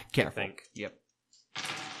attack. Careful. I think. Yep.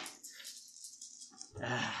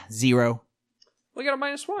 0. We got a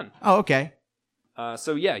 -1. Oh, okay.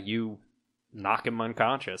 So yeah, you knock him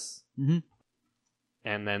unconscious. Mm-hmm.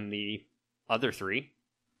 And then the other 3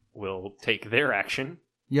 will take their action.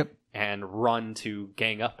 Yep. And run to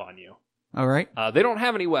gang up on you. All right. They don't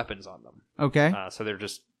have any weapons on them. Okay. So they're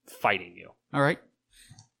just fighting you. All right.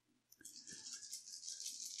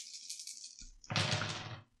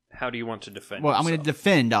 How do you want to defend Well, yourself? I'm going to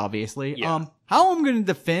defend, obviously. Yeah. How I'm going to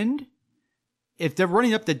defend, if they're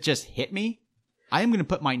running up to just hit me, I am going to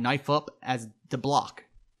put my knife up as the block.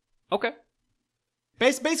 Okay.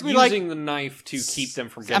 Basically, using the knife to keep them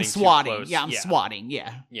from getting swatting. too close. Yeah, I'm swatting.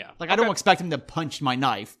 Yeah. Yeah. Like, I don't expect them to punch my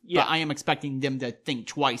knife, Yeah. but I am expecting them to think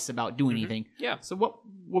twice about doing anything. Yeah. So what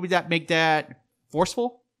would that make that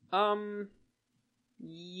forceful?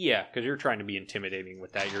 Yeah, because you're trying to be intimidating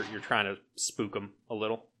with that. You're trying to spook them a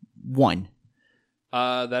little. 1.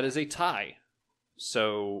 That is a tie.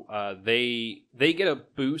 So they get a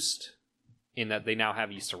boost in that they now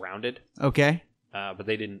have you surrounded. Okay. But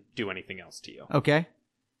they didn't do anything else to you. Okay.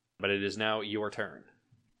 But it is now your turn.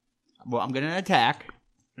 Well, I'm going to attack.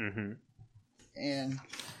 Mm-hmm. And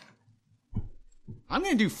I'm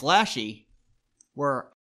going to do flashy, where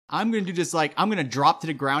I'm going to do this, I'm going to drop to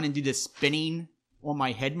the ground and do this spinning on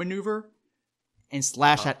my head maneuver and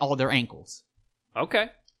slash at all their ankles.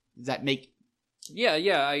 Okay. Does that make... Yeah.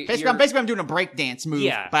 Basically, I'm doing a breakdance move,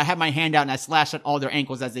 Yeah. but I have my hand out and I slash at all their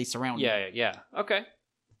ankles as they surround me. Yeah. Okay.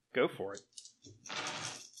 Go for it.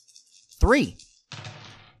 3.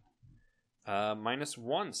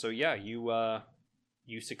 -1. So yeah,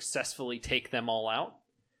 you successfully take them all out.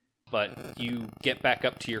 But you get back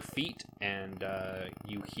up to your feet, and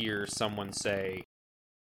you hear someone say,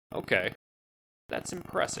 "Okay, that's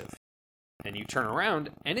impressive." And you turn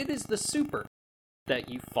around, and it is the super that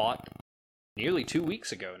you fought nearly 2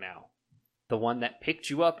 weeks ago now. The one that picked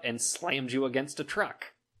you up and slammed you against a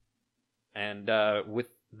truck. And with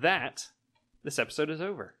that, this episode is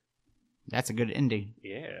over. That's a good ending.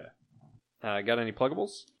 Yeah. Got any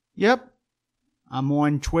pluggables? Yep. I'm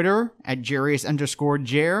on Twitter at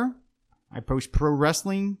Jarius_Jer. I post pro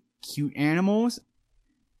wrestling, cute animals.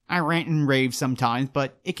 I rant and rave sometimes,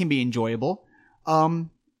 but it can be enjoyable.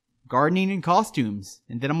 Gardening and costumes.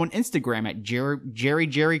 And then I'm on Instagram at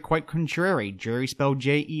Jerry Quite Contrary. Jerry spelled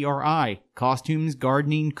Jeri. Costumes,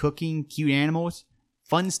 gardening, cooking, cute animals.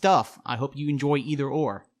 Fun stuff. I hope you enjoy either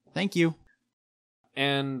or. Thank you.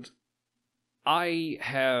 And I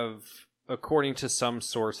have, according to some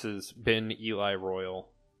sources, been Eli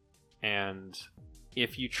Royal. And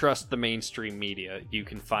if you trust the mainstream media, you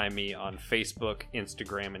can find me on Facebook,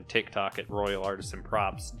 Instagram, and TikTok at Royal Artisan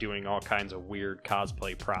Props doing all kinds of weird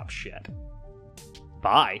cosplay prop shit.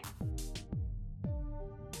 Bye!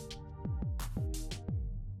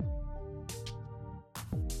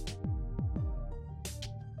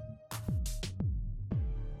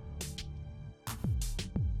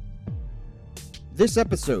 This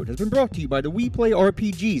episode has been brought to you by the We Play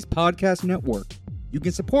RPGs podcast network. You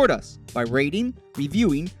can support us by rating,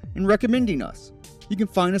 reviewing, and recommending us. You can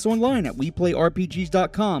find us online at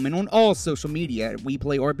WePlayRPGs.com and on all social media at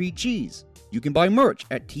WePlayRPGs. You can buy merch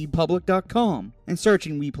at tpublic.com and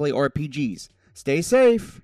searching We Play RPGs. Stay safe!